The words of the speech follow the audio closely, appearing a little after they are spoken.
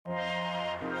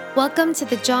Welcome to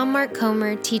the John Mark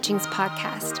Comer Teachings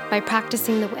Podcast by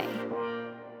Practicing the Way.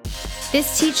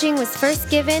 This teaching was first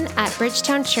given at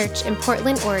Bridgetown Church in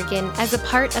Portland, Oregon as a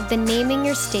part of the Naming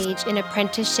Your Stage in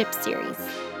Apprenticeship series.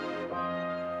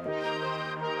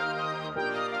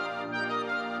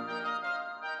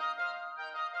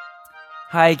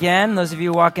 Hi again, those of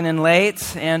you walking in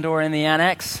late and or in the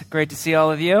annex. Great to see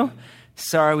all of you.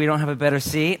 Sorry we don't have a better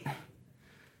seat,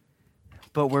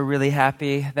 but we're really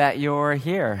happy that you're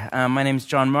here. My name's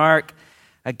John Mark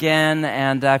again,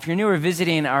 and if you're new or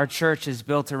visiting, our church is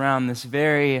built around this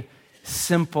very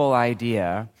simple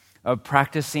idea of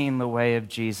practicing the way of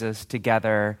Jesus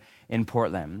together in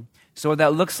Portland. So what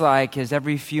that looks like is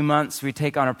every few months we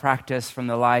take on a practice from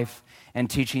the life and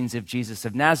teachings of Jesus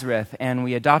of Nazareth, and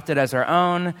we adopt it as our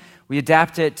own. We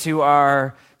adapt it to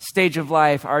our stage of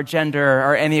life, our gender,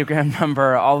 our Enneagram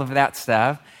number, all of that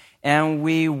stuff, and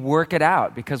we work it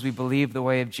out because we believe the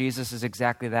way of Jesus is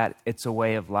exactly that. It's a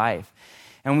way of life.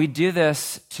 And we do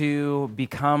this to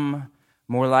become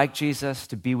more like Jesus,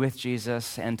 to be with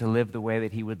Jesus, and to live the way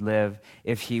that he would live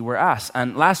if he were us.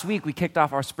 And last week, we kicked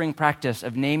off our spring practice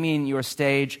of naming your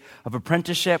stage of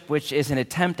apprenticeship, which is an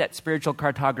attempt at spiritual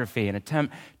cartography, an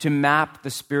attempt to map the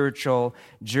spiritual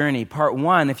journey. Part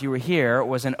one, if you were here,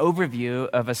 was an overview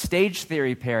of a stage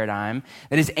theory paradigm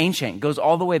that is ancient, goes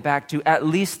all the way back to at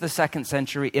least the 2nd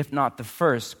century, if not the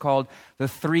 1st, called the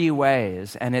Three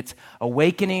Ways. And it's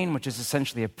awakening, which is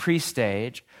essentially a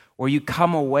pre-stage, where you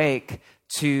come awake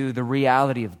to the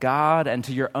reality of God and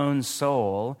to your own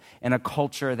soul in a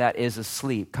culture that is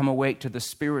asleep. Come awake to the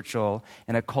spiritual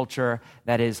in a culture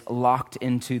that is locked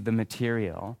into the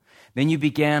material. Then you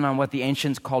begin on what the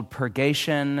ancients called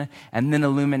purgation, and then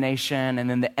illumination, and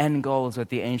then the end goal is what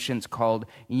the ancients called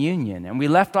union. And we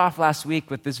left off last week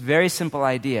with this very simple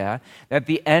idea that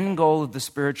the end goal of the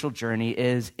spiritual journey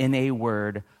is, in a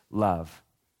word, love.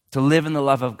 To live in the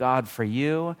love of God for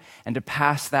you and to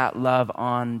pass that love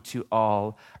on to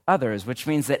all others, which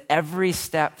means that every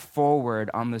step forward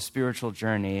on the spiritual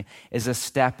journey is a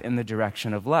step in the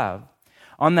direction of love.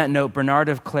 On that note, Bernard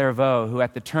of Clairvaux, who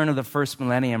at the turn of the first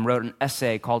millennium wrote an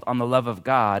essay called On the Love of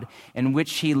God, in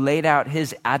which he laid out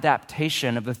his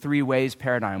adaptation of the Three Ways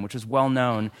paradigm, which is well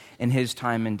known in his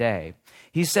time and day.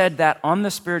 He said that on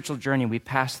the spiritual journey, we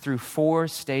pass through 4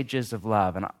 stages of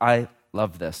love, and I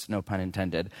love this, no pun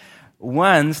intended.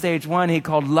 Stage one, he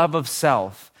called love of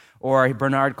self, or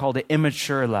Bernard called it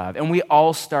immature love. And we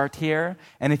all start here,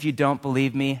 and if you don't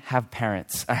believe me, have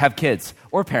kids,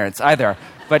 or parents, either,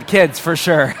 but kids for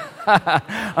sure.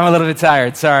 I'm a little bit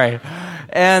tired, sorry.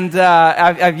 And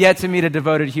I've yet to meet a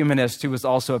devoted humanist who was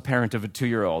also a parent of a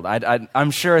 2-year-old.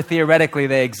 I'm sure theoretically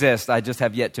they exist, I just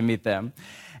have yet to meet them.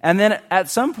 And then at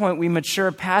some point, we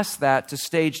mature past that to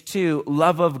stage 2,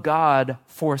 love of God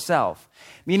for self.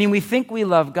 Meaning we think we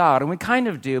love God, and we kind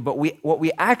of do, but what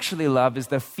we actually love is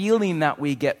the feeling that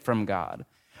we get from God,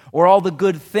 or all the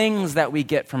good things that we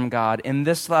get from God in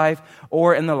this life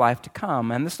or in the life to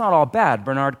come. And it's not all bad.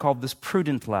 Bernard called this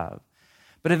prudent love.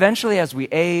 But eventually, as we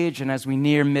age and as we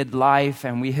near midlife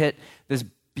and we hit this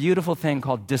beautiful thing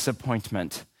called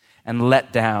disappointment, and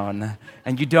let down,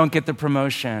 and you don't get the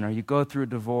promotion, or you go through a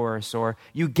divorce, or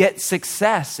you get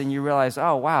success and you realize,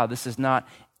 oh wow, this is not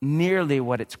nearly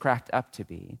what it's cracked up to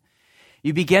be.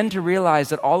 You begin to realize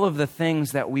that all of the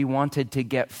things that we wanted to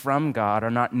get from God are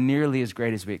not nearly as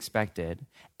great as we expected.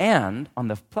 And on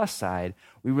the plus side,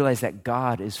 we realize that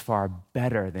God is far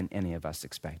better than any of us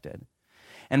expected.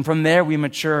 And from there, we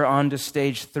mature on to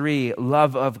stage 3,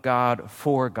 love of God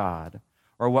for God,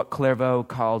 or what Clairvaux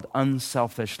called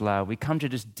unselfish love. We come to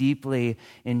just deeply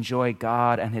enjoy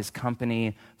God and his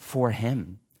company for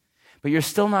him. But you're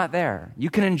still not there. You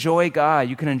can enjoy God,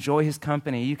 you can enjoy his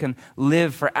company, you can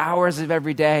live for hours of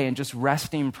every day in just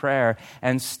resting prayer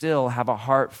and still have a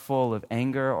heart full of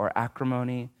anger or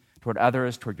acrimony toward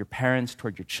others, toward your parents,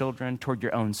 toward your children, toward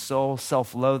your own soul,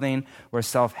 self-loathing or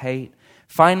self-hate.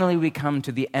 Finally, we come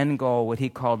to the end goal, what he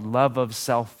called love of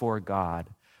self for God,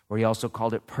 or he also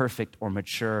called it perfect or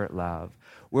mature love,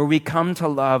 where we come to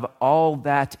love all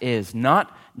that is,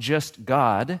 not just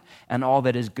God and all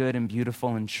that is good and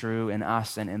beautiful and true in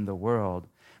us and in the world,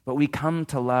 but we come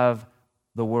to love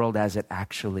the world as it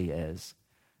actually is.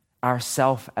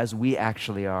 Ourself as we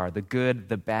actually are, the good,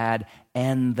 the bad,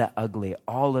 and the ugly,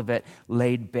 all of it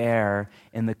laid bare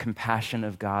in the compassion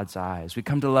of God's eyes. We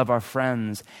come to love our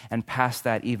friends and past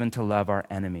that even to love our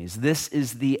enemies. This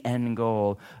is the end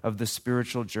goal of the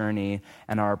spiritual journey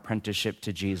and our apprenticeship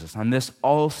to Jesus. On this,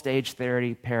 all stage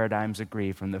theory paradigms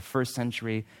agree from the 1st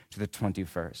century to the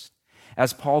 21st.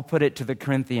 As Paul put it to the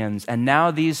Corinthians, and now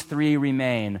these 3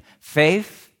 remain: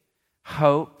 faith,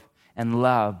 hope, and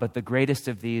love, but the greatest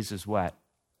of these is what?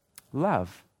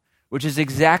 Love, which is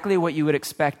exactly what you would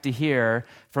expect to hear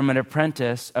from an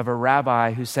apprentice of a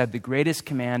rabbi who said the greatest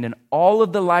command in all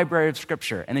of the library of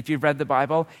Scripture. And if you've read the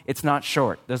Bible, it's not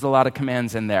short. There's a lot of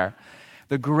commands in there.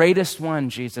 The greatest one,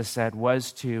 Jesus said,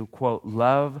 was to, quote,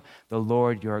 love the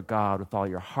Lord your God with all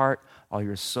your heart, all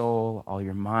your soul, all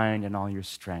your mind, and all your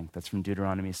strength. That's from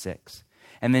Deuteronomy 6.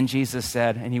 And then Jesus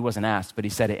said, and he wasn't asked, but he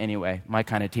said it anyway, my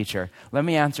kind of teacher, let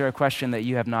me answer a question that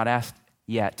you have not asked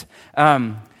yet.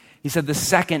 He said the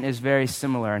second is very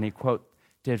similar, and he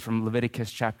quoted from Leviticus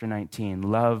chapter 19,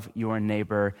 love your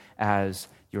neighbor as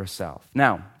yourself.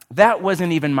 Now, that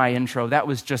wasn't even my intro. That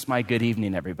was just my good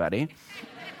evening, everybody.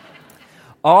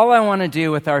 All I want to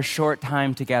do with our short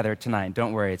time together tonight,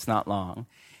 don't worry, it's not long,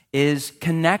 is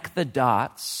connect the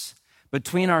dots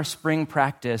between our spring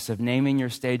practice of naming your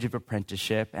stage of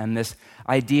apprenticeship and this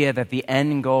idea that the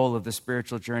end goal of the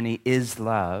spiritual journey is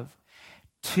love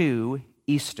to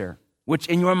Easter, which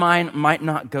in your mind might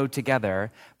not go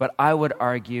together, but I would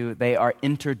argue they are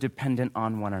interdependent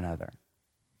on one another.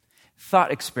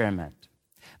 Thought experiment.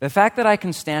 The fact that I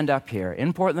can stand up here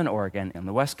in Portland, Oregon, in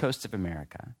the west coast of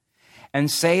America, and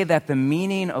say that the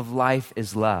meaning of life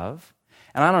is love,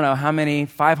 and I don't know how many,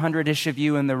 500-ish of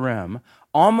you in the room,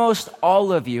 almost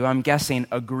all of you, I'm guessing,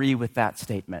 agree with that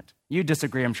statement. You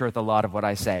disagree, I'm sure, with a lot of what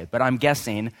I say, but I'm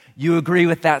guessing you agree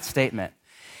with that statement.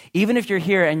 Even if you're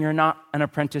here and you're not an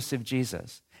apprentice of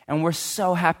Jesus, and we're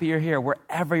so happy you're here,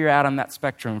 wherever you're at on that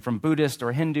spectrum, from Buddhist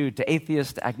or Hindu to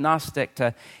atheist to agnostic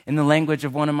to, in the language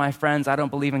of one of my friends, I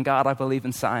don't believe in God, I believe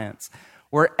in science.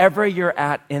 Wherever you're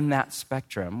at in that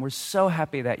spectrum, we're so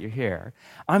happy that you're here.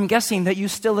 I'm guessing that you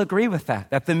still agree with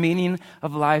that the meaning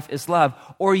of life is love,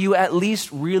 or you at least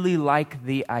really like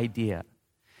the idea.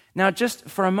 Now, just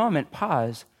for a moment,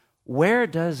 pause. Where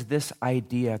does this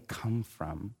idea come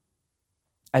from?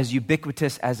 As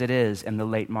ubiquitous as it is in the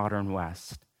late modern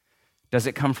West. Does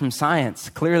it come from science?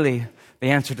 Clearly,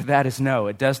 the answer to that is no.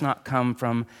 It does not come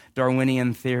from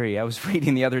Darwinian theory. I was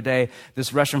reading the other day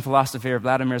this Russian philosopher,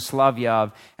 Vladimir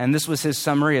Solovyov, and this was his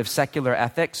summary of secular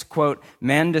ethics. Quote,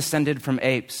 man descended from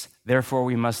apes, therefore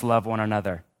we must love one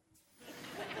another.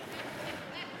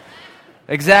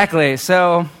 Exactly.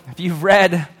 So if you've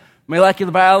read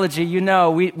molecular biology, you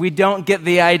know we don't get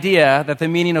the idea that the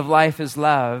meaning of life is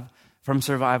love from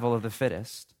survival of the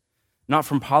fittest. Not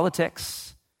from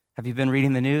politics. Have you been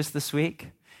reading the news this week?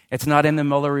 It's not in the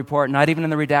Mueller report, not even in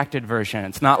the redacted version.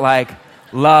 It's not like,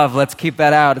 love, let's keep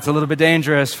that out. It's a little bit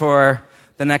dangerous for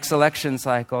the next election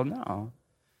cycle. No.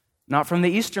 Not from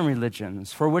the Eastern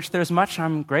religions, for which there's much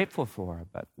I'm grateful for.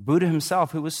 But Buddha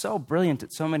himself, who was so brilliant in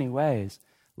so many ways,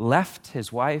 left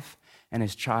his wife and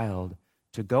his child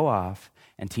to go off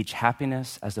and teach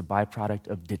happiness as a byproduct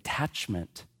of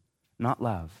detachment, not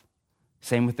love.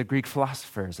 Same with the Greek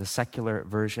philosophers, a secular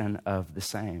version of the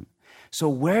same. So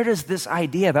where does this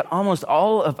idea that almost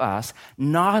all of us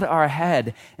nod our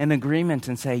head in agreement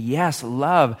and say, yes,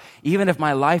 love, even if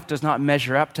my life does not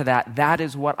measure up to that, that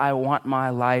is what I want my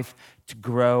life to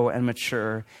grow and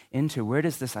mature into? Where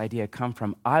does this idea come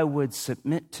from? I would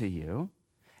submit to you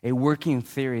a working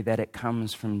theory that it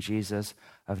comes from Jesus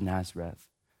of Nazareth,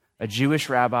 a Jewish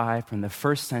rabbi from the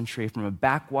first century, from a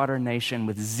backwater nation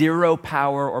with zero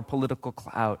power or political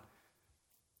clout,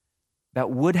 that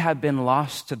would have been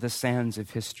lost to the sands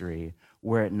of history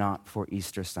were it not for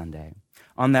Easter Sunday.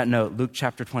 On that note, Luke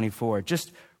chapter 24,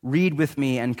 just read with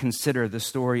me and consider the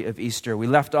story of Easter. We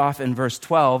left off in verse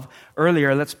 12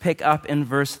 earlier. Let's pick up in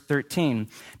verse 13.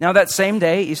 Now that same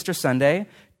day, Easter Sunday,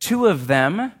 two of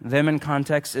them in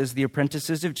context is the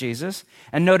apprentices of Jesus,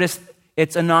 and notice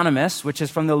it's anonymous, which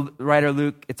is from the writer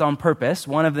Luke. It's on purpose.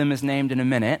 One of them is named in a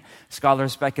minute.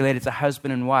 Scholars speculate it's a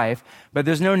husband and wife, but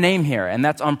there's no name here, and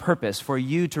that's on purpose for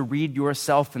you to read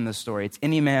yourself in the story. It's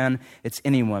any man, it's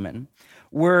any woman.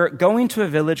 We're going to a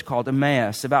village called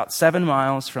Emmaus, about 7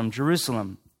 miles from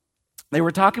Jerusalem. They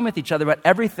were talking with each other about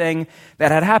everything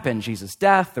that had happened, Jesus'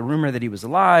 death, the rumor that he was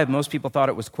alive. Most people thought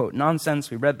it was, quote, nonsense.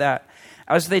 We read that.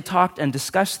 As they talked and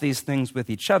discussed these things with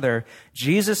each other,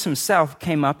 Jesus himself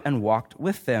came up and walked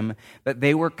with them, but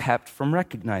they were kept from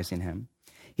recognizing him.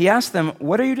 He asked them,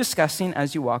 what are you discussing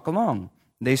as you walk along?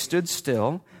 They stood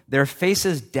still, their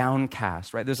faces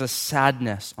downcast, right? There's a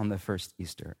sadness on the first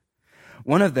Easter.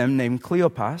 One of them, named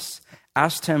Cleopas,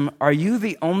 asked him, are you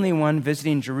the only one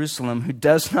visiting Jerusalem who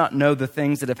does not know the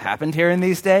things that have happened here in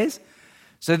these days?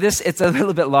 So it's a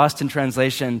little bit lost in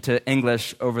translation to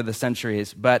English over the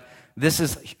centuries, but this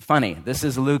is funny. This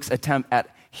is Luke's attempt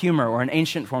at humor, or an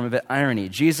ancient form of it, irony.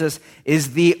 Jesus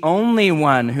is the only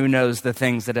one who knows the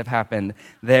things that have happened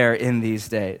there in these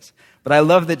days. But I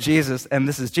love that Jesus, and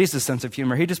this is Jesus' sense of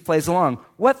humor, he just plays along.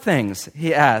 What things?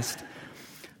 He asked.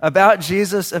 About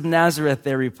Jesus of Nazareth,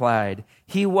 they replied.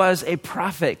 He was a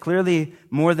prophet, clearly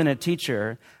more than a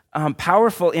teacher,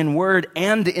 powerful in word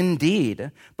and in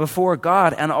deed before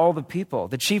God and all the people.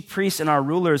 The chief priests and our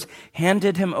rulers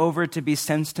handed him over to be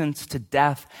sentenced to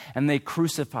death, and they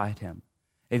crucified him,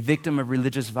 a victim of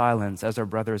religious violence, as our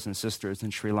brothers and sisters in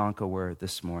Sri Lanka were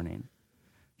this morning.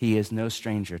 He is no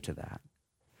stranger to that.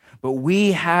 But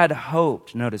we had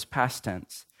hoped, notice past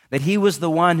tense, that he was the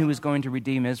one who was going to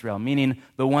redeem Israel, meaning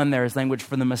the one there is language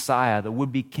for the Messiah, the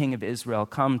would-be king of Israel,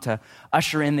 come to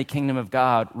usher in the kingdom of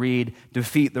God, read,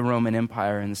 defeat the Roman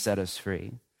Empire and set us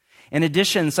free. In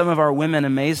addition, some of our women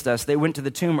amazed us. They went to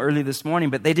the tomb early this morning,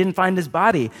 but they didn't find his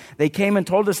body. They came and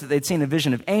told us that they'd seen a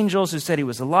vision of angels who said he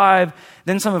was alive.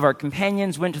 Then some of our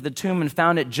companions went to the tomb and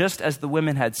found it just as the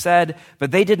women had said,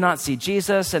 but they did not see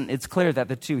Jesus, and it's clear that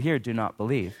the two here do not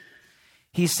believe.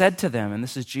 He said to them, and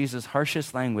this is Jesus'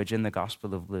 harshest language in the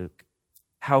Gospel of Luke,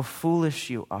 "How foolish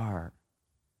you are,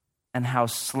 and how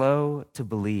slow to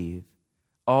believe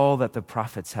all that the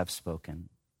prophets have spoken.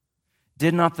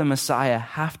 Did not the Messiah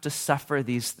have to suffer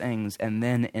these things and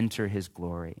then enter his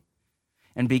glory?"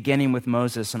 And beginning with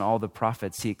Moses and all the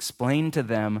prophets, he explained to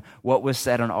them what was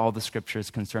said in all the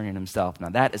scriptures concerning himself.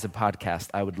 Now that is a podcast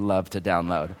I would love to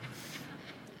download.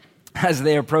 As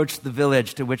they approached the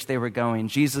village to which they were going,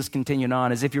 Jesus continued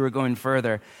on as if he were going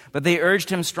further. But they urged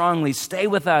him strongly, "Stay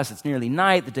with us. It's nearly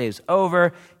night. The day is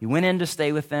over." He went in to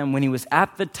stay with them. When he was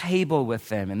at the table with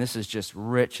them, and this is just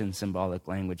rich and symbolic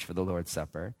language for the Lord's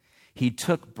Supper, he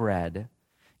took bread,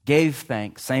 gave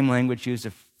thanks, same language used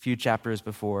a few chapters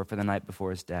before for the night before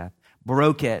his death,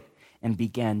 broke it, and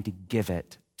began to give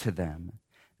it to them.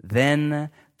 Then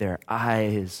their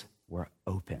eyes were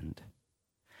opened,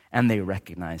 and they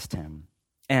recognized him.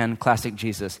 And classic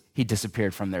Jesus, he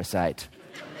disappeared from their sight.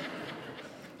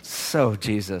 So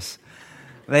Jesus.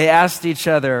 They asked each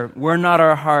other, "Were not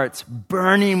our hearts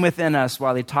burning within us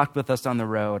while he talked with us on the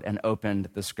road and opened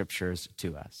the scriptures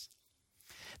to us?"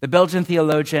 The Belgian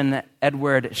theologian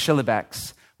Edward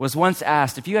Schillebeeckx was once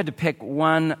asked, if you had to pick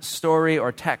one story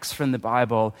or text from the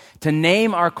Bible to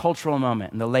name our cultural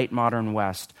moment in the late modern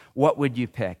West, what would you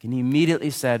pick? And he immediately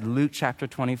said, Luke chapter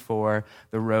 24,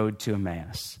 the road to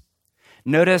Emmaus.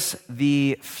 Notice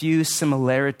the few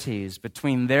similarities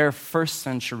between their first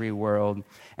century world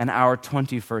and our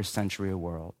 21st century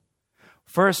world.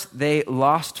 First, they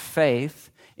lost faith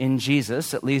in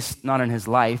Jesus, at least not in his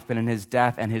life, but in his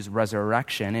death and his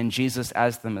resurrection, in Jesus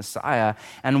as the Messiah,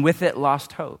 and with it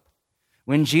lost hope.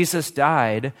 When Jesus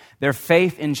died, their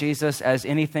faith in Jesus as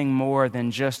anything more than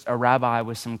just a rabbi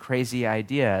with some crazy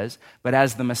ideas, but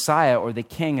as the Messiah or the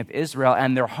King of Israel,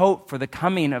 and their hope for the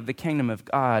coming of the kingdom of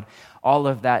God, all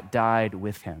of that died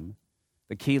with him.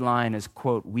 The key line is,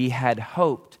 quote, "We had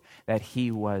hoped that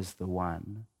he was the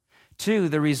one." Two,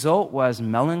 the result was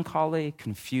melancholy,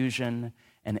 confusion,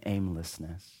 and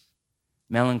aimlessness.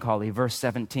 Melancholy, verse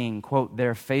 17, quote,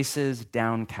 "Their faces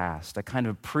downcast," a kind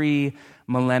of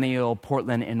pre-millennial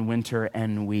Portland in winter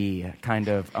ennui kind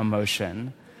of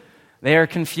emotion. They are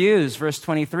confused, verse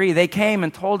 23. "They came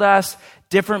and told us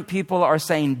different people are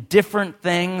saying different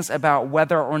things about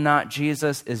whether or not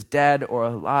Jesus is dead or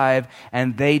alive,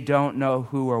 and they don't know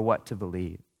who or what to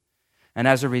believe." And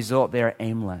as a result, they are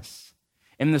aimless.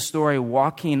 In the story,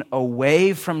 walking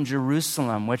away from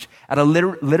Jerusalem, which at a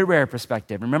literary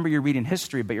perspective, remember you're reading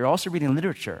history, but you're also reading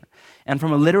literature. And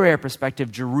from a literary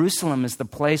perspective, Jerusalem is the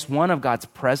place, one, of God's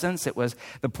presence. It was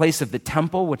the place of the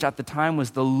temple, which at the time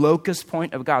was the locus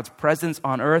point of God's presence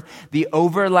on earth, the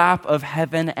overlap of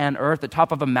heaven and earth, the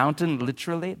top of a mountain,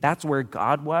 literally. That's where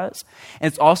God was. And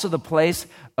it's also the place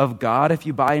of God, if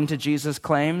you buy into Jesus'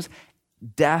 claims,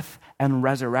 death and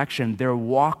resurrection. They're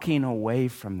walking away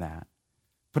from that.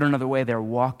 Put another way, they're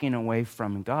walking away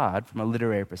from God, from a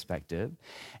literary perspective,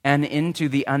 and into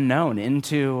the unknown,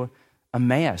 into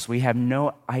Emmaus. We have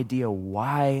no idea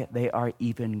why they are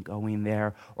even going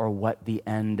there or what the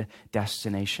end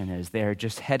destination is. They're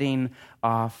just heading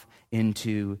off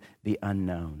into the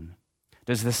unknown.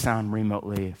 Does this sound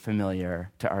remotely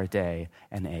familiar to our day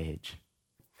and age?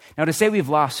 Now, to say we've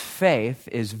lost faith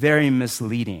is very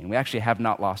misleading. We actually have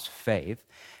not lost faith.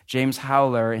 James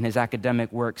Howler, in his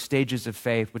academic work, Stages of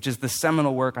Faith, which is the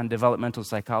seminal work on developmental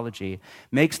psychology,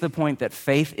 makes the point that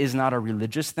faith is not a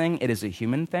religious thing, it is a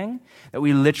human thing, that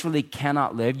we literally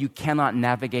cannot live, you cannot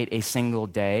navigate a single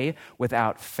day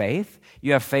without faith.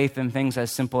 You have faith in things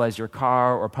as simple as your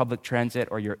car or public transit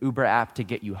or your Uber app to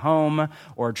get you home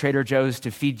or Trader Joe's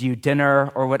to feed you dinner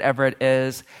or whatever it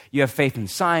is. You have faith in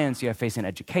science, you have faith in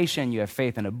education, you have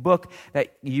faith in a book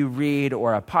that you read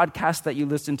or a podcast that you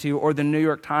listen to or the New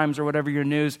York Times or whatever your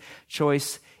news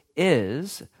choice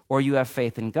is, or you have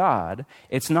faith in God.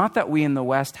 It's not that we in the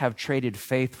West have traded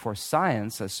faith for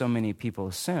science, as so many people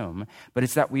assume, but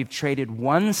it's that we've traded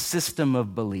one system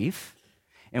of belief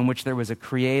in which there was a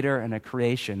creator and a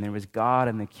creation, there was God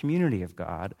and the community of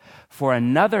God, for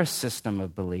another system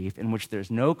of belief in which there's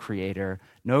no creator,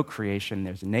 no creation,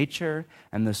 there's nature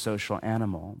and the social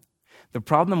animal. The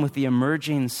problem with the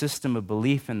emerging system of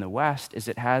belief in the West is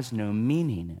it has no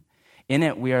meaning. In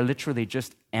it, we are literally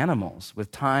just animals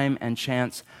with time and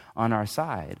chance on our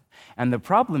side. And the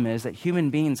problem is that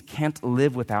human beings can't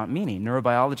live without meaning.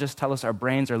 Neurobiologists tell us our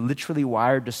brains are literally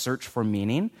wired to search for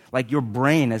meaning. Like your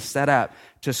brain is set up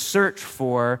to search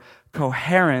for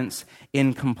coherence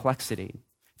in complexity.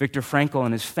 Viktor Frankl,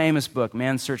 in his famous book,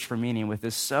 Man's Search for Meaning, with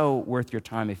is so worth your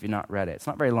time if you've not read it. It's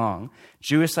not very long.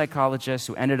 Jewish psychologist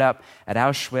who ended up at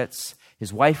Auschwitz.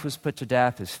 His wife was put to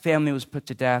death. His family was put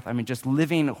to death. I mean, just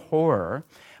living horror.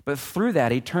 But through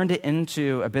that, he turned it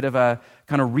into a bit of a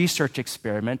kind of research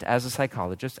experiment as a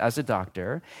psychologist, as a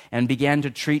doctor, and began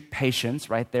to treat patients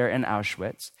right there in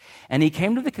Auschwitz. And he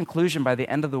came to the conclusion by the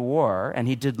end of the war, and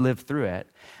he did live through it,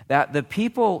 that the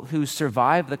people who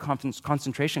survived the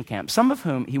concentration camp, some of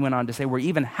whom, he went on to say, were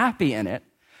even happy in it,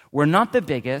 were not the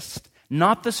biggest,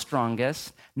 not the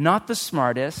strongest, not the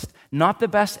smartest, not the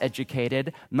best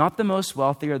educated, not the most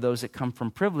wealthy or those that come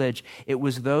from privilege. It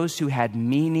was those who had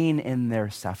meaning in their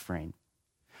suffering.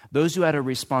 Those who had a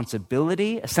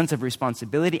responsibility, a sense of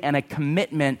responsibility, and a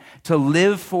commitment to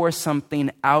live for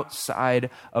something outside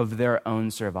of their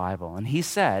own survival. And he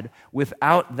said,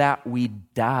 without that we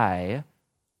die,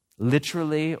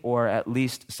 literally or at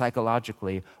least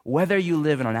psychologically, whether you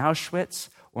live in an Auschwitz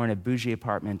or in a bougie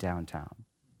apartment downtown.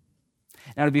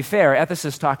 Now, to be fair,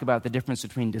 ethicists talk about the difference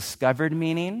between discovered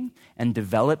meaning and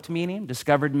developed meaning.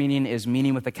 Discovered meaning is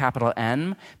meaning with a capital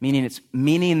N, meaning it's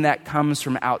meaning that comes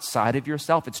from outside of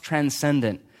yourself. It's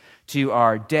transcendent to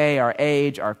our day, our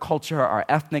age, our culture, our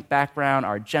ethnic background,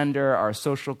 our gender, our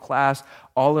social class,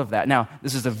 all of that. Now,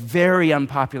 this is a very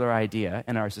unpopular idea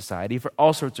in our society for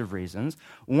all sorts of reasons.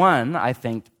 One, I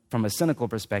think, from a cynical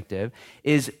perspective,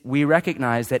 is we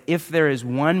recognize that if there is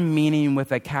one meaning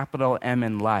with a capital M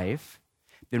in life,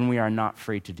 then we are not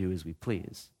free to do as we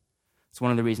please. It's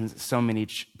one of the reasons that so many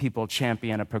people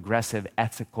champion a progressive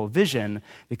ethical vision,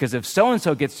 because if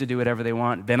so-and-so gets to do whatever they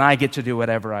want, then I get to do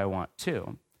whatever I want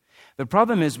too. The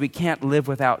problem is we can't live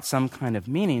without some kind of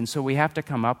meaning, so we have to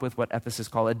come up with what ethicists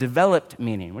call a developed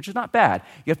meaning, which is not bad.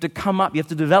 You have to come up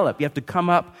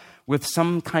with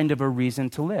some kind of a reason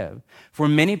to live. For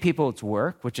many people, it's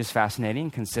work, which is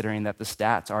fascinating, considering that the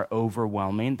stats are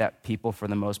overwhelming, that people, for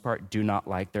the most part, do not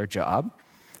like their job.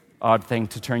 Odd thing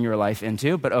to turn your life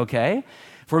into, but okay.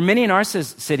 For many in our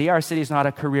city is not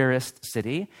a careerist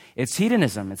city. It's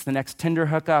hedonism. It's the next Tinder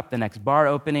hookup, the next bar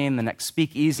opening, the next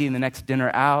speakeasy, and the next dinner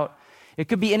out. It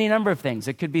could be any number of things.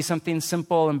 It could be something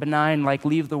simple and benign like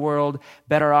leave the world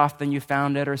better off than you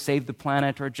found it, or save the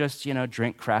planet, or just,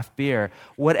 drink craft beer.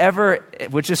 Whatever,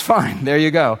 which is fine. There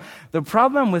you go. The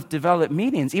problem with developed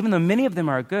meanings, even though many of them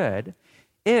are good,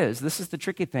 this is the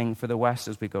tricky thing for the West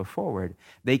as we go forward.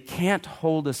 They can't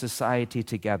hold a society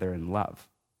together in love.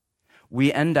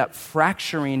 We end up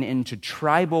fracturing into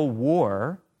tribal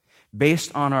war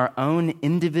based on our own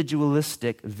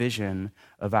individualistic vision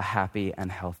of a happy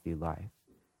and healthy life.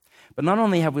 But not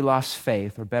only have we lost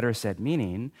faith, or better said,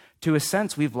 meaning, to a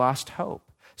sense, we've lost hope.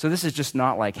 So this is just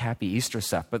not like happy Easter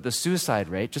stuff, but the suicide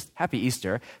rate, just happy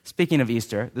Easter, speaking of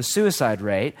Easter, the suicide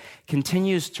rate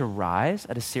continues to rise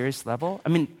at a serious level.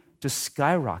 To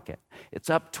skyrocket.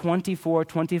 It's up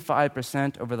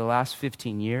 25% over the last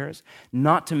 15 years,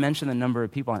 not to mention the number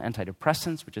of people on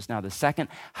antidepressants, which is now the second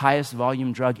highest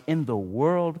volume drug in the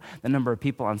world, the number of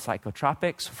people on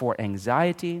psychotropics for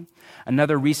anxiety.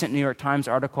 Another recent New York Times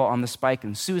article on the spike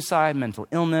in suicide, mental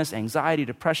illness, anxiety,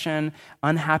 depression,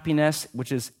 unhappiness,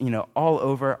 which is, all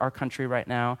over our country right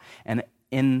now, and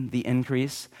in the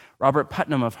increase. Robert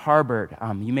Putnam of Harvard,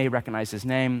 you may recognize his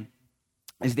name,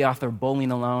 is the author of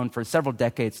Bowling Alone. For several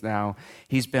decades now,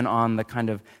 he's been on the kind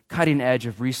of cutting edge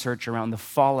of research around the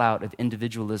fallout of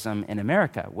individualism in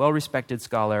America. Well-respected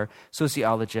scholar,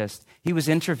 sociologist. He was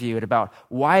interviewed about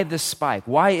why this spike.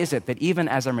 Why is it that even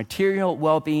as our material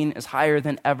well-being is higher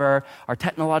than ever, our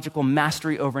technological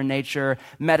mastery over nature,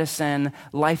 medicine,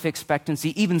 life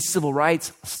expectancy, even civil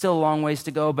rights, still a long ways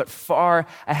to go, but far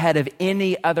ahead of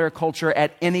any other culture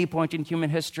at any point in human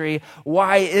history,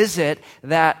 why is it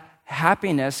that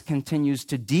happiness continues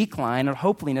to decline and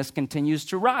hopelessness continues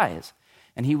to rise?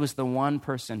 And he was the one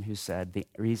person who said the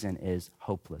reason is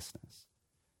hopelessness.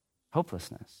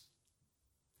 Hopelessness.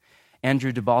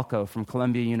 Andrew DeBalco from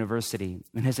Columbia University,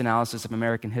 in his analysis of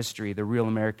American history, The Real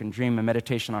American Dream, A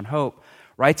Meditation on Hope,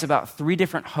 writes about 3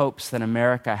 different hopes that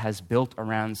America has built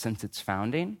around since its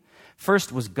founding.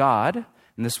 First was God,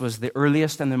 and this was the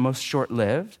earliest and the most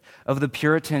short-lived, of the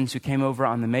Puritans who came over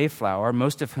on the Mayflower,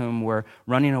 most of whom were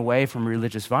running away from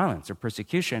religious violence or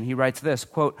persecution. He writes this,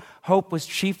 quote, "Hope was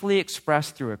chiefly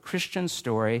expressed through a Christian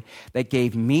story that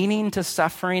gave meaning to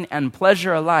suffering and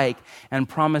pleasure alike and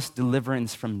promised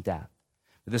deliverance from death."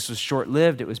 But this was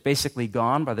short-lived. It was basically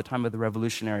gone by the time of the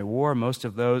Revolutionary War. Most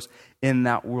of those in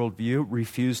that worldview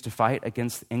refused to fight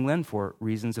against England for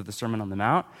reasons of the Sermon on the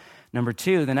Mount. Number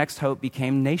 2, the next hope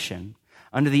became nation.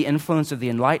 Under the influence of the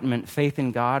Enlightenment, faith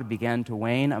in God began to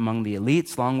wane among the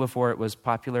elites long before it was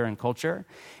popular in culture.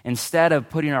 Instead of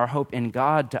putting our hope in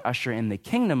God to usher in the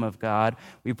kingdom of God,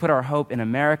 we put our hope in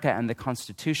America and the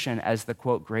Constitution as the,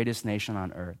 quote, greatest nation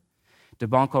on earth.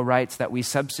 DeBalco writes that we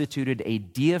substituted a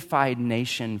deified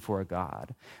nation for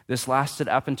God. This lasted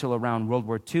up until around World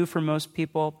War II for most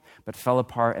people, but fell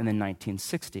apart in the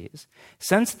 1960s.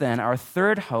 Since then, our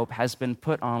third hope has been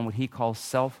put on what he calls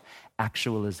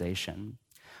self-actualization.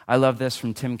 I love this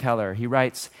from Tim Keller. He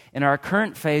writes, "In our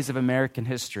current phase of American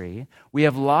history, we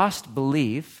have lost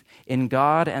belief in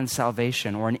God and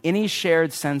salvation or in any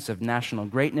shared sense of national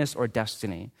greatness or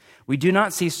destiny. We do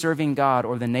not see serving God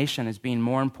or the nation as being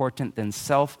more important than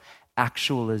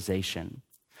self-actualization.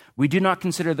 We do not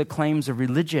consider the claims of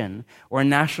religion or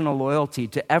national loyalty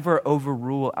to ever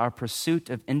overrule our pursuit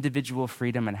of individual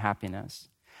freedom and happiness.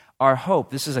 Our hope,"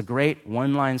 this is a great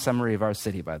one-line summary of our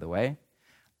city, by the way,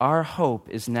 "our hope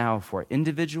is now for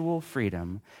individual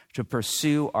freedom to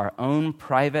pursue our own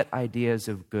private ideas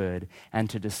of good and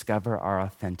to discover our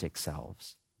authentic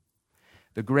selves."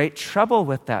 The great trouble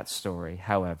with that story,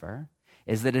 however,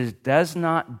 is that it does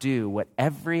not do what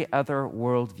every other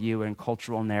worldview and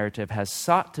cultural narrative has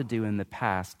sought to do in the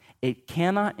past. It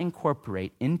cannot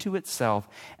incorporate into itself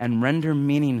and render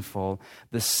meaningful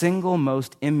the single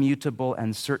most immutable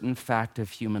and certain fact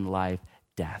of human life,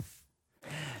 death.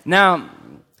 Now,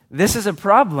 this is a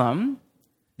problem,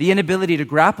 the inability to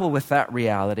grapple with that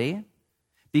reality,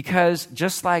 because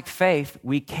just like faith,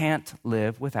 we can't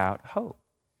live without hope.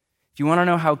 If you want to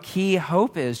know how key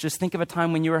hope is, just think of a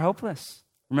time when you were hopeless.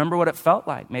 Remember what it felt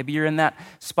like. Maybe you're in that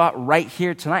spot right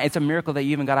here tonight. It's a miracle that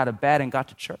you even got out of bed and got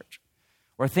to church.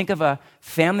 Or think of a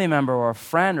family member or a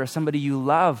friend or somebody you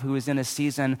love who is in a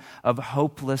season of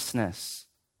hopelessness.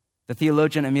 The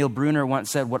theologian Emil Brunner once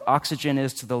said, "What oxygen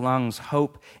is to the lungs,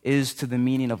 hope is to the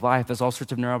meaning of life." There's all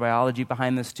sorts of neurobiology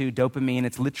behind this too. Dopamine,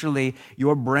 it's literally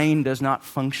your brain does not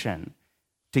function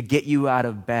to get you out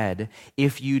of bed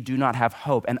if you do not have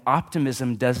hope. And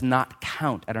optimism does not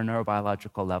count at a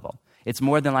neurobiological level. It's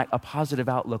more than like a positive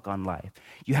outlook on life.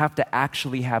 You have to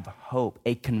actually have hope,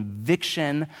 a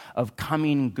conviction of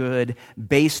coming good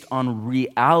based on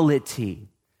reality,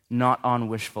 not on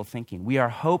wishful thinking. We are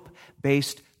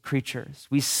hope-based creatures.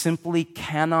 We simply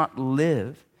cannot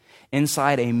live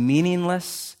inside a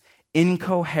meaningless,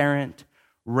 incoherent,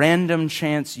 random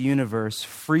chance universe,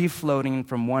 free-floating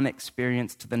from one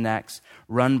experience to the next,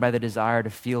 run by the desire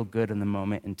to feel good in the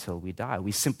moment until we die.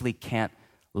 We simply can't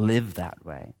live that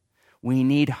way. We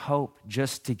need hope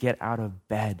just to get out of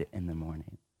bed in the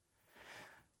morning.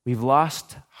 We've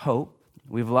lost hope.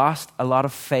 We've lost a lot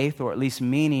of faith, or at least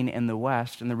meaning, in the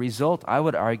West. And the result, I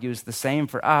would argue, is the same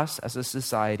for us as a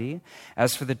society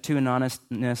as for the 2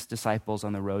 anonymous disciples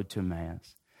on the road to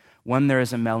Emmaus. One, there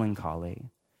is a melancholy.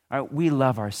 All right, we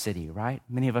love our city, right?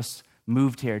 Many of us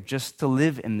moved here just to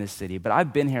live in this city, but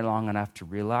I've been here long enough to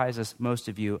realize, as most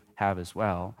of you have as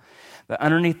well, that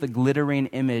underneath the glittering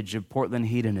image of Portland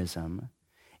hedonism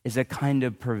is a kind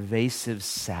of pervasive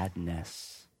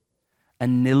sadness, a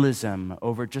nihilism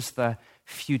over just the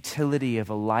futility of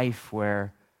a life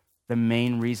where the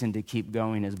main reason to keep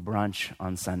going is brunch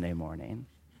on Sunday morning,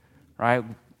 right?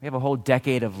 We have a whole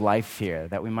decade of life here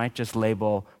that we might just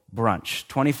label brunch,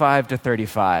 25 to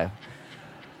 35,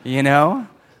 you know?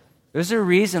 There's a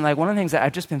reason, like one of the things that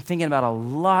I've just been thinking about a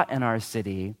lot in our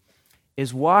city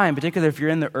is why, in particular, if you're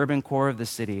in the urban core of the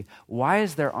city, why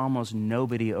is there almost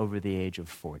nobody over the age of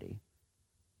 40?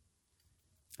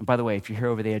 And by the way, if you're here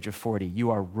over the age of 40,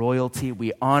 you are royalty.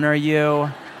 We honor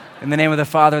you. In the name of the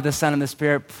Father, the Son, and the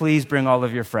Spirit, please bring all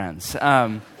of your friends.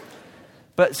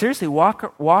 But seriously,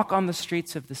 walk on the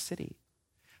streets of the city.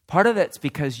 Part of that's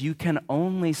because you can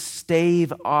only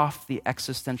stave off the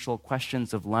existential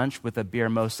questions of lunch with a beer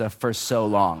mosa for so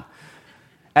long.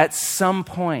 At some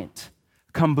point,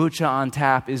 kombucha on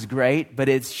tap is great, but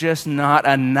it's just not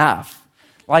enough.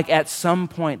 Like at some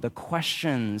point, the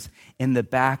questions in the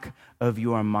back of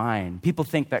your mind. People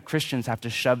think that Christians have to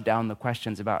shove down the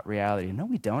questions about reality. No,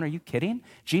 we don't. Are you kidding?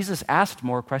 Jesus asked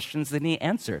more questions than he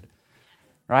answered.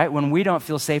 Right? When we don't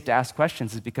feel safe to ask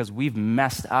questions, it's because we've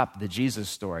messed up the Jesus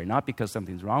story, not because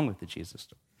something's wrong with the Jesus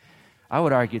story. I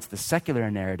would argue it's the secular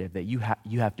narrative that you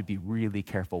have to be really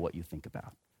careful what you think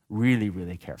about. Really,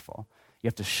 really careful. You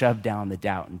have to shove down the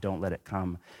doubt and don't let it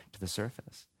come to the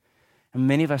surface. And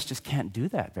many of us just can't do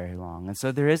that very long. And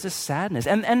so there is a sadness.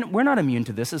 And we're not immune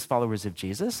to this as followers of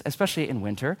Jesus, especially in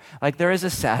winter. Like there is a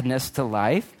sadness to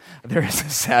life. There is a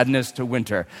sadness to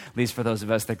winter, at least for those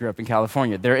of us that grew up in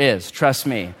California. There is, trust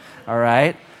me, all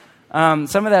right?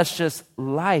 Some of that's just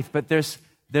life, but there's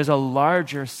a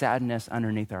larger sadness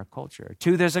underneath our culture.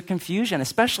 Two, there's a confusion,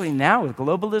 especially now with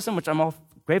globalism, which I'm all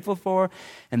grateful for,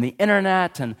 and the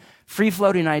internet and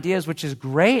free-floating ideas, which is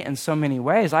great in so many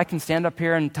ways. I can stand up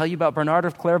here and tell you about Bernard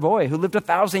of Clairvaux, who lived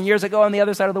 1,000 years ago on the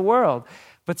other side of the world.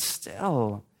 But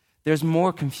still, there's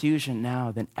more confusion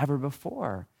now than ever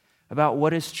before about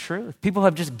what is truth. People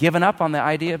have just given up on the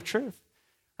idea of truth.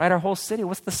 Right? Our whole city,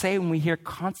 what's the saying we hear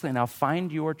constantly now?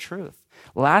 Find your truth.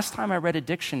 Last time I read a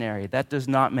dictionary, that does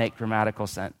not make grammatical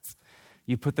sense.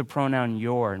 You put the pronoun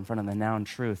your in front of the noun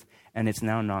truth, and it's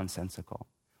now nonsensical.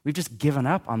 We've just given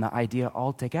up on the idea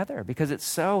altogether because there's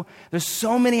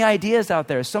so many ideas out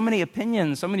there, so many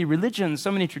opinions, so many religions,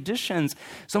 so many traditions,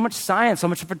 so much science, so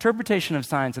much of interpretation of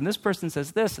science. And this person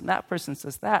says this and that person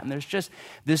says that. And there's just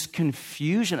this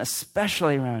confusion,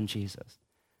 especially around Jesus.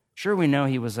 Sure, we know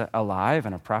he was alive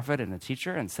and a prophet and a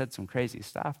teacher and said some crazy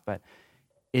stuff, but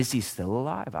is he still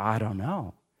alive? I don't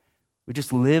know. We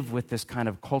just live with this kind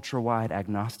of culture-wide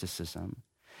agnosticism.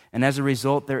 And as a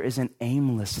result, there is an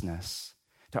aimlessness.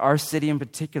 To our city in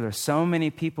particular, so many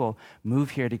people move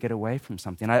here to get away from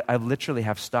something. I literally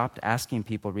have stopped asking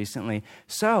people recently,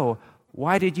 so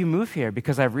why did you move here?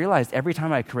 Because I've realized every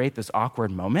time I create this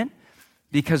awkward moment,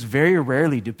 because very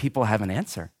rarely do people have an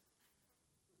answer.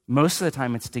 Most of the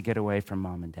time it's to get away from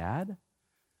mom and dad,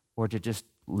 or to just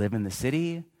live in the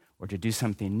city, or to do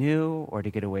something new, or to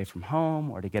get away from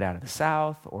home, or to get out of the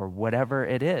South, or whatever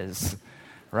it is,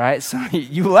 right? So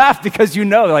you laugh because you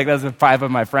know, like those are 5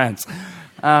 of my friends.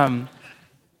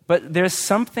 But there's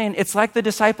something, it's like the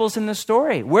disciples in the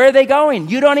story. Where are they going?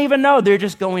 You don't even know. They're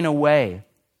just going away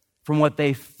from what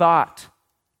they thought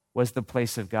was the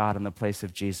place of God and the place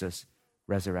of Jesus'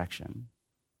 resurrection.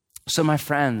 So my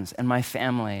friends and my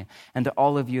family and to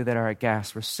all of you that are at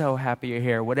Gas, we're so happy you're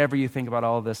here. Whatever you think about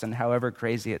all of this and however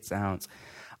crazy it sounds,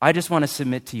 I just want to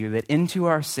submit to you that into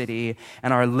our city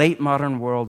and our late modern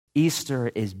world,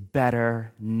 Easter is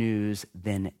better news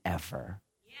than ever.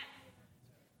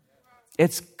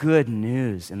 It's good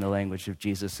news in the language of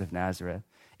Jesus of Nazareth.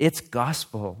 It's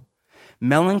gospel.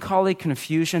 Melancholy,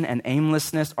 confusion, and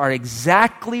aimlessness are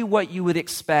exactly what you would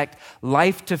expect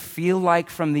life to feel like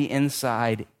from the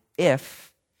inside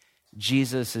if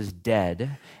Jesus is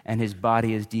dead and his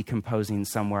body is decomposing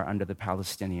somewhere under the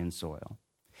Palestinian soil.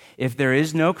 If there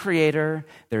is no creator,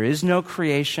 there is no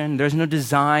creation, there's no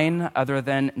design other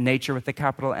than nature with the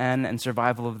capital N and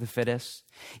survival of the fittest.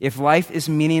 If life is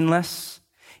meaningless,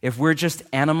 if we're just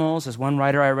animals, as one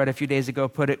writer I read a few days ago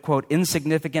put it, quote,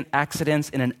 insignificant accidents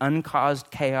in an uncaused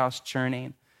chaos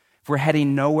churning, if we're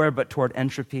heading nowhere but toward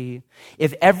entropy,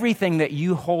 if everything that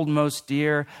you hold most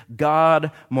dear,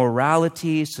 God,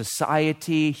 morality,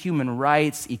 society, human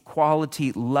rights,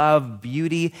 equality, love,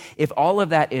 beauty, if all of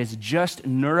that is just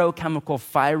neurochemical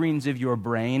firings of your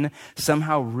brain,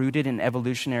 somehow rooted in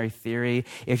evolutionary theory,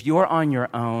 if you're on your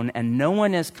own and no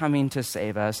one is coming to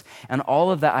save us, and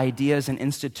all of the ideas and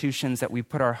institutions that we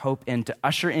put our hope in to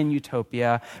usher in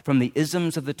utopia, from the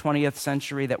isms of the 20th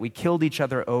century that we killed each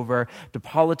other over, to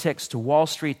politics, to Wall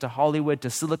Street, to Hollywood, to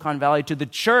Silicon Valley, to the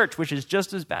church, which is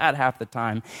just as bad half the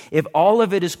time, if all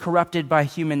of it is corrupted by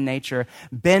human nature,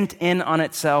 bent in on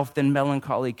itself, then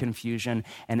melancholy, confusion,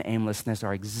 and aimlessness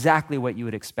are exactly what you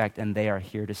would expect, and they are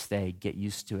here to stay. Get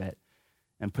used to it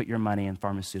and put your money in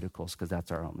pharmaceuticals because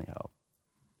that's our only hope.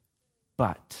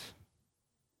 But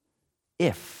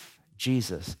if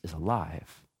Jesus is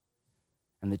alive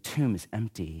and the tomb is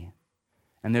empty,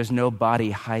 and there's no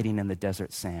body hiding in the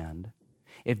desert sand,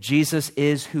 if Jesus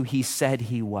is who he said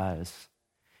he was,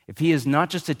 if he is not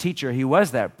just a teacher, he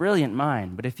was that brilliant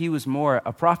mind, but if he was more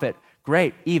a prophet,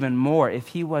 great, even more, if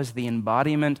he was the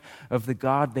embodiment of the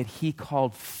God that he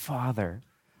called Father,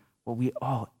 what we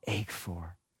all ache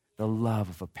for, the love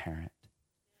of a parent,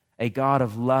 a God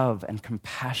of love and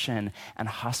compassion and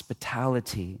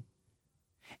hospitality.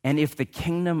 And if the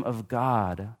kingdom of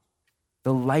God,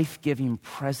 the life-giving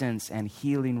presence and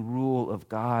healing rule of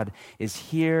God is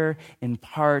here in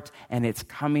part and it's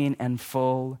coming in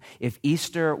full, if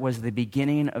Easter was the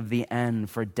beginning of the end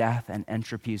for death and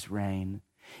entropy's reign,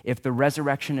 if the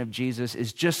resurrection of Jesus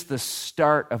is just the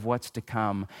start of what's to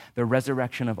come, the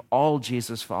resurrection of all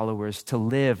Jesus followers to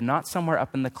live not somewhere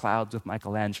up in the clouds with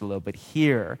Michelangelo, but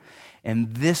here in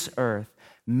this earth,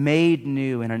 made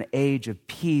new in an age of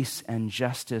peace and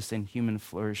justice and human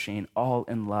flourishing, all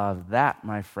in love. That,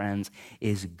 my friends,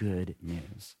 is good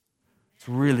news. It's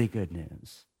really good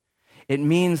news. It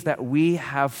means that we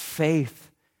have faith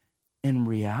in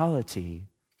reality,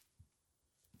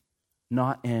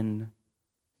 not in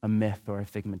a myth or a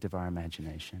figment of our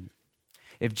imagination.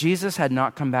 If Jesus had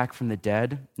not come back from the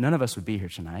dead, none of us would be here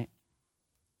tonight.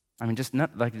 I mean, just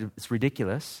not like it's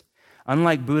ridiculous.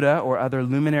 Unlike Buddha or other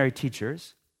luminary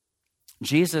teachers,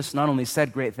 Jesus not only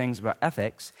said great things about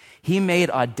ethics, he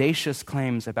made audacious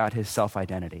claims about his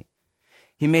self-identity.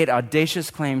 He made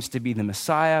audacious claims to be the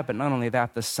Messiah, but not only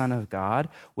that, the Son of God.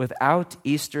 Without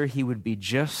Easter, he would be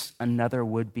just another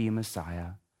would-be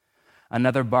Messiah,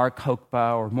 another Bar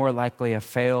Kokhba, or more likely a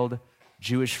failed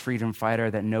Jewish freedom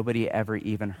fighter that nobody ever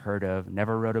even heard of,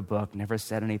 never wrote a book, never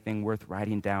said anything worth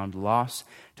writing down, lost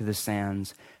to the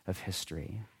sands of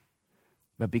history.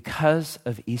 But because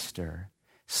of Easter,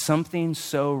 something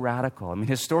so radical. I mean,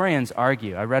 historians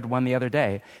argue, I read one the other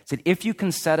day, said if you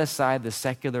can set aside the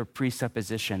secular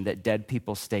presupposition that dead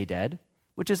people stay dead,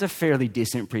 which is a fairly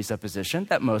decent presupposition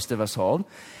that most of us hold,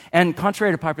 and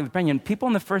contrary to popular opinion, people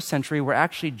in the first century were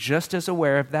actually just as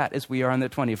aware of that as we are in the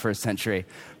 21st century.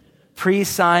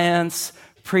 Pre-science,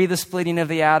 pre the splitting of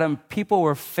the atom, people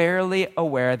were fairly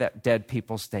aware that dead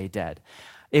people stay dead.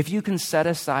 If you can set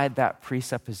aside that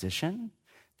presupposition,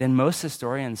 then most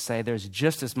historians say there's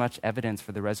just as much evidence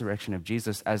for the resurrection of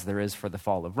Jesus as there is for the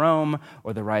fall of Rome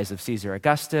or the rise of Caesar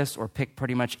Augustus, or pick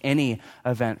pretty much any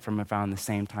event from around the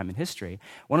same time in history.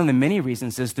 One of the many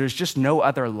reasons is there's just no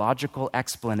other logical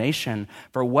explanation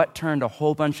for what turned a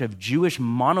whole bunch of Jewish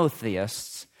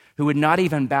monotheists who would not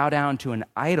even bow down to an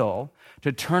idol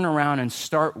to turn around and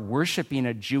start worshiping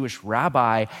a Jewish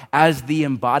rabbi as the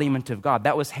embodiment of God.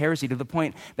 That was heresy, to the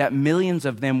point that millions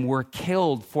of them were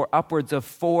killed for upwards of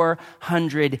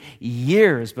 400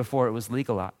 years before it was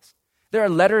legalized. There are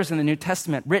letters in the New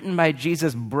Testament written by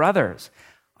Jesus' brothers.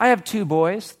 I have 2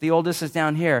 boys. The oldest is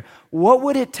down here. What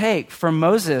would it take for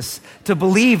Moses to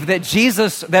believe that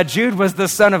Jude was the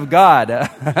Son of God?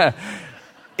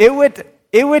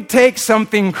 It would take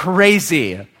something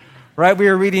crazy. Right? We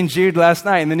were reading Jude last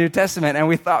night in the New Testament, and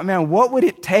we thought, man, what would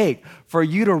it take for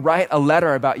you to write a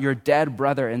letter about your dead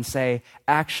brother and say,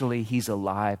 actually, he's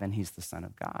alive and he's the Son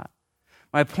of God?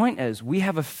 My point is, we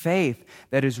have a faith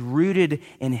that is rooted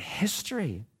in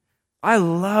history. I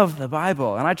love the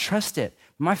Bible, and I trust it.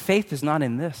 My faith is not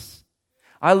in this.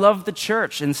 I love the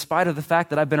church in spite of the fact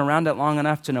that I've been around it long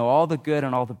enough to know all the good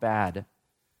and all the bad.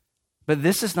 But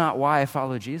this is not why I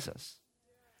follow Jesus.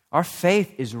 Our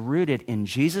faith is rooted in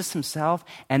Jesus himself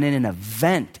and in an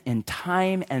event in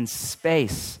time and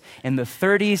space in the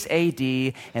 30s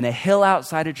AD in a hill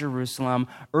outside of Jerusalem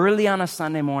early on a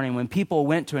Sunday morning when people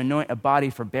went to anoint a body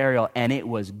for burial, and it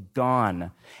was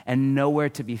gone and nowhere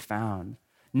to be found.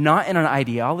 Not in an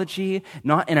ideology,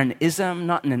 not in an ism,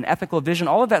 not in an ethical vision.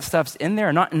 All of that stuff's in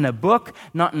there, not in a book,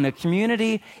 not in a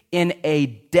community, in a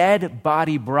dead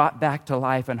body brought back to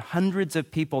life, and hundreds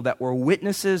of people that were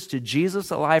witnesses to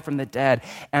Jesus alive from the dead,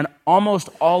 and almost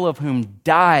all of whom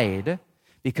died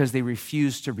because they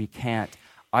refused to recant,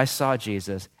 I saw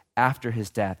Jesus after his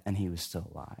death and he was still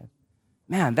alive.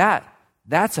 Man,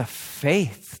 that's a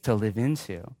faith to live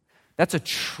into. That's a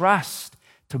trust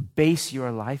to base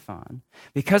your life on.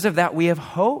 Because of that, we have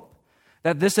hope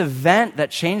that this event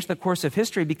that changed the course of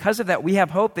history, because of that, we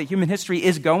have hope that human history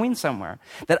is going somewhere,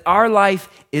 that our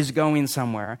life is going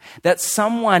somewhere, that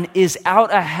someone is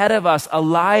out ahead of us,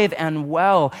 alive and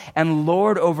well, and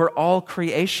Lord over all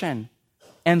creation.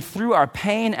 And through our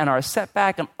pain and our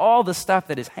setback and all the stuff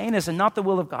that is heinous and not the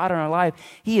will of God in our life,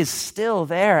 he is still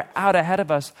there, out ahead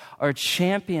of us, our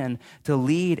champion to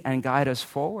lead and guide us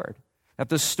forward. That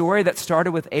the story that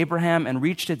started with Abraham and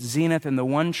reached its zenith in the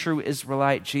one true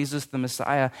Israelite, Jesus the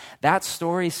Messiah, that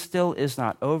story still is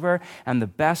not over, and the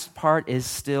best part is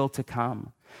still to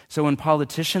come. So when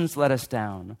politicians let us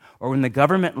down, or when the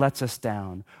government lets us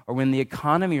down, or when the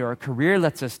economy or our career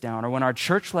lets us down, or when our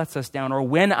church lets us down, or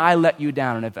when I let you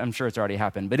down, and I'm sure it's already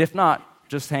happened, but if not,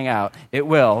 just hang out, it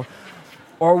will.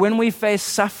 Or when we face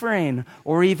suffering,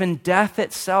 or even death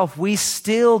itself, we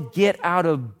still get out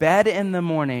of bed in the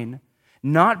morning,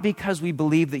 not because we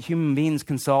believe that human beings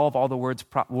can solve all the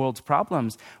world's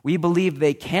problems. We believe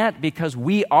they can't because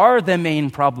we are the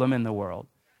main problem in the world.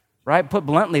 Right? Put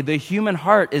bluntly, the human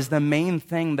heart is the main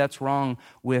thing that's wrong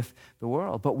with the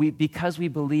world. But because we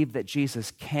believe that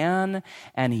Jesus can,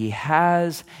 and he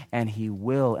has, and he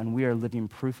will, and we are living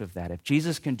proof of that. If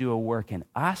Jesus can do a work in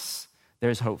us,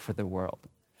 there's hope for the world.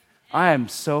 I am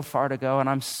so far to go, and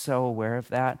I'm so aware of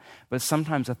that. But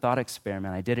sometimes a thought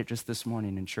experiment, I did it just this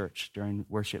morning in church during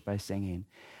worship by singing.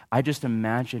 I just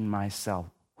imagine myself,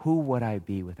 who would I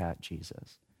be without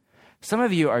Jesus? Some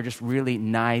of you are just really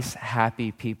nice,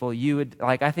 happy people. You would,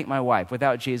 like, I think my wife,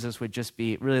 without Jesus, would just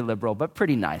be really liberal, but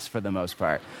pretty nice for the most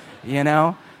part. You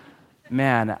know?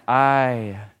 Man,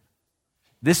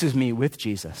 this is me with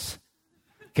Jesus.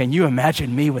 Can you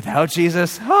imagine me without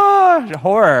Jesus?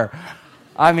 Horror.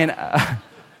 I mean,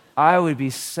 I would be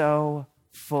so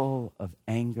full of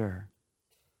anger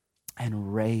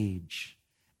and rage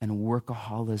and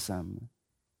workaholism,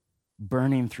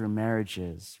 burning through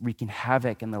marriages, wreaking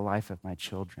havoc in the life of my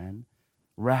children,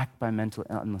 racked by mental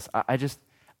illness.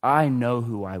 I know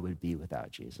who I would be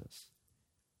without Jesus.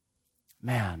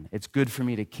 Man, it's good for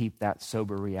me to keep that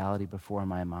sober reality before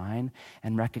my mind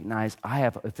and recognize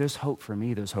if there's hope for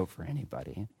me, there's hope for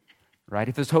anybody. Right?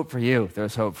 If there's hope for you,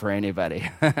 there's hope for anybody.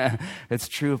 It's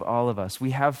true of all of us.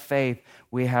 We have faith,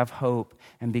 we have hope,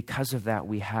 and because of that,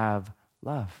 we have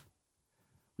love.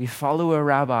 We follow a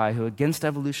rabbi who, against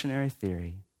evolutionary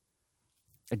theory,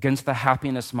 against the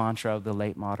happiness mantra of the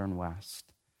late modern West,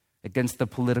 against the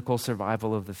political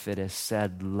survival of the fittest,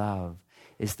 said love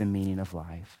is the meaning of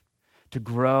life. To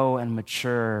grow and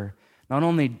mature, not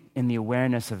only in the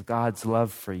awareness of God's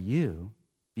love for you,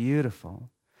 beautiful,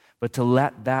 but to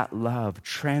let that love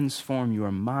transform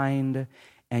your mind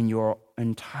and your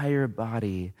entire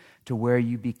body to where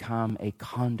you become a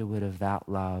conduit of that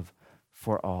love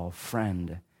for all,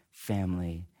 friend,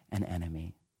 family, and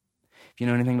enemy. If you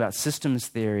know anything about systems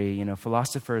theory,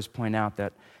 philosophers point out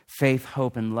that faith,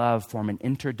 hope, and love form an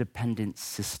interdependent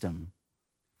system.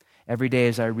 Every day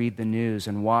as I read the news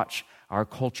and watch our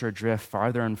culture drift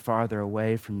farther and farther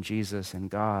away from Jesus and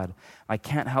God, I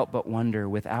can't help but wonder,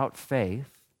 without faith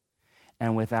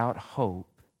and without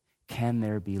hope, can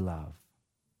there be love?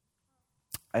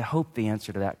 I hope the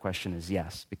answer to that question is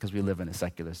yes, because we live in a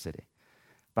secular city.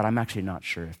 But I'm actually not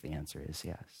sure if the answer is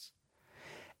yes.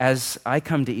 As I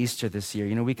come to Easter this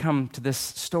year, we come to this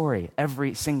story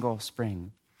every single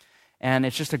spring. And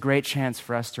it's just a great chance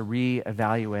for us to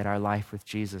reevaluate our life with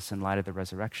Jesus in light of the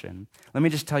resurrection. Let me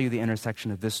just tell you the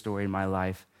intersection of this story in my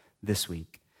life this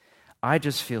week. I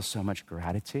just feel so much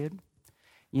gratitude.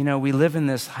 We live in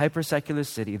this hyper-secular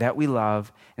city that we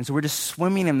love, and so we're just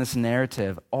swimming in this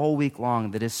narrative all week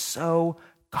long that is so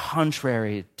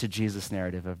contrary to Jesus'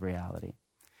 narrative of reality.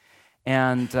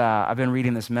 And I've been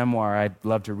reading this memoir. I'd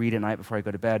love to read it at night before I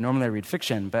go to bed. Normally I read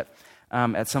fiction, but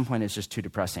at some point it's just too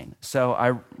depressing. So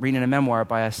I'm reading a memoir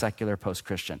by a secular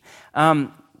post-Christian,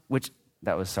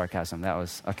 that was sarcasm.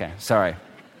 Okay, sorry.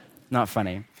 Not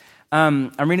funny.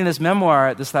 I'm reading this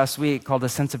memoir this last week called A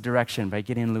Sense of Direction by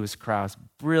Gideon Lewis Krauss.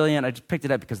 Brilliant. I just picked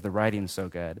it up because the writing's so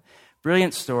good.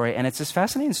 Brilliant story, and it's this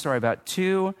fascinating story about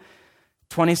two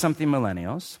 20-something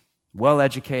millennials,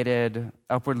 well-educated,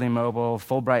 upwardly mobile,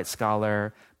 Fulbright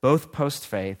scholar, both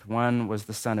post-faith. One was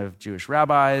the son of Jewish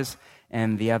rabbis,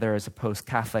 and the other is a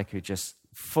post-Catholic who just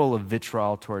full of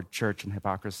vitriol toward church and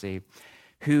hypocrisy,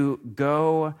 who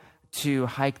go to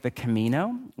hike the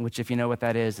Camino, which, if you know what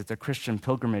that is, it's a Christian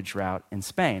pilgrimage route in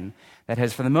Spain that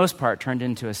has, for the most part, turned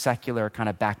into a secular kind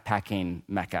of backpacking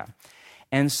Mecca.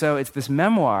 And so it's this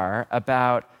memoir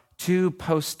about two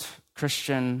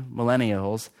post-Christian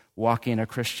millennials walking a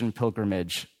Christian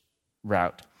pilgrimage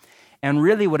route. And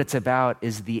really what it's about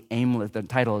is the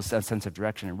title is A Sense of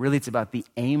Direction. And really it's about the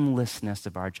aimlessness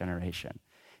of our generation.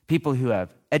 People who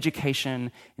have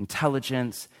education,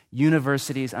 intelligence,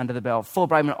 universities under the belt,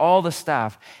 Fulbright, all the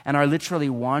stuff, and are literally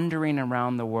wandering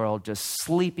around the world, just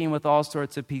sleeping with all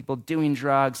sorts of people, doing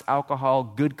drugs, alcohol,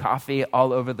 good coffee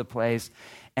all over the place,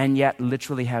 and yet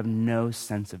literally have no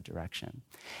sense of direction.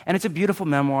 And it's a beautiful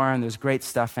memoir, and there's great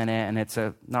stuff in it, and it's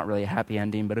not really a happy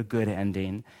ending, but a good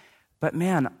ending. But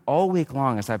man, all week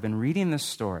long, as I've been reading this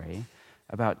story,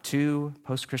 about two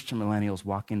post-Christian millennials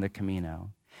walking the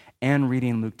Camino and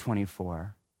reading Luke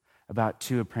 24 about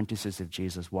two apprentices of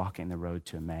Jesus walking the road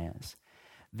to Emmaus.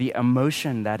 The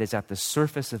emotion that is at the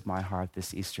surface of my heart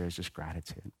this Easter is just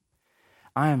gratitude.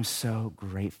 I am so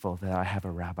grateful that I have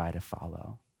a rabbi to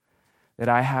follow, that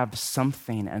I have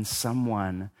something and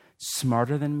someone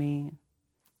smarter than me,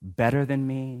 better than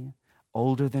me,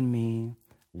 older than me,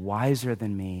 wiser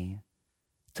than me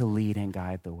to lead and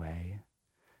guide the way,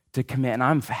 to commit. And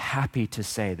I'm happy to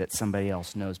say that somebody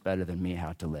else knows better than me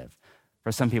how to live.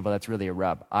 For some people, that's really a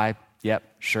rub. Yep,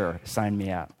 sure, sign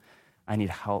me up. I need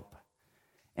help.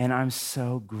 And I'm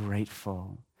so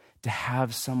grateful to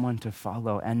have someone to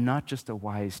follow, and not just a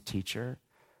wise teacher.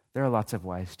 There are lots of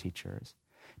wise teachers.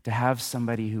 To have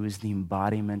somebody who is the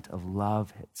embodiment of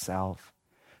love itself,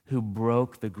 who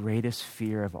broke the greatest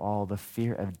fear of all, the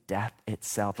fear of death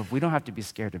itself. If we don't have to be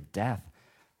scared of death,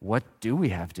 what do we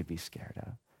have to be scared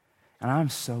of? And I'm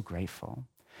so grateful.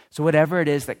 So whatever it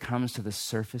is that comes to the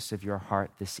surface of your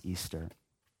heart this Easter,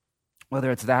 whether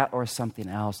it's that or something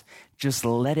else, just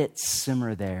let it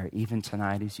simmer there, even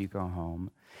tonight as you go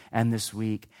home, and this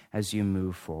week as you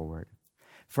move forward.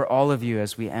 For all of you,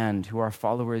 as we end, who are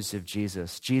followers of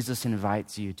Jesus, Jesus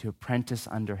invites you to apprentice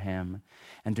under him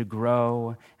and to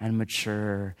grow and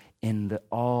mature in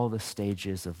all the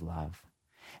stages of love.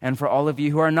 And for all of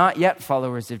you who are not yet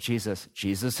followers of Jesus,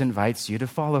 Jesus invites you to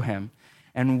follow him.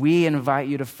 And we invite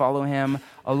you to follow him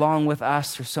along with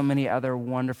us or so many other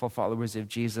wonderful followers of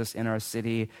Jesus in our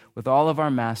city, with all of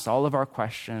our mess, all of our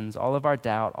questions, all of our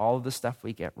doubt, all of the stuff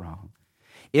we get wrong.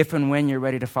 If and when you're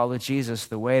ready to follow Jesus,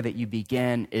 the way that you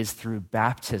begin is through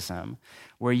baptism,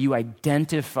 where you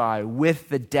identify with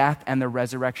the death and the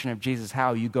resurrection of Jesus.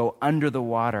 How? You go under the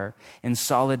water in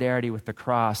solidarity with the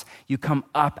cross. You come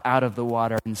up out of the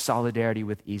water in solidarity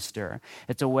with Easter.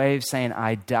 It's a way of saying,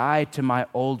 I die to my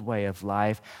old way of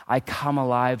life. I come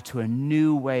alive to a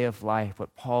new way of life,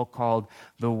 what Paul called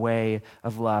the way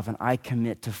of love. And I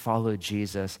commit to follow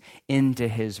Jesus into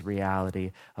his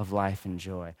reality of life and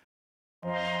joy.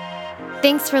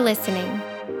 Thanks for listening.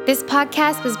 This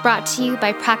podcast was brought to you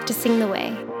by Practicing the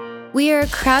Way. We are a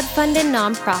crowd-funded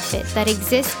nonprofit that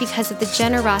exists because of the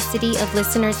generosity of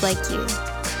listeners like you.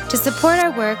 To support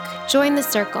our work, join The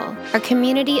Circle, our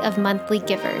community of monthly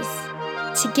givers.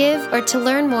 To give or to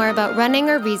learn more about running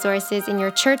our resources in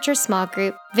your church or small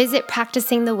group, visit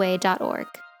practicingtheway.org.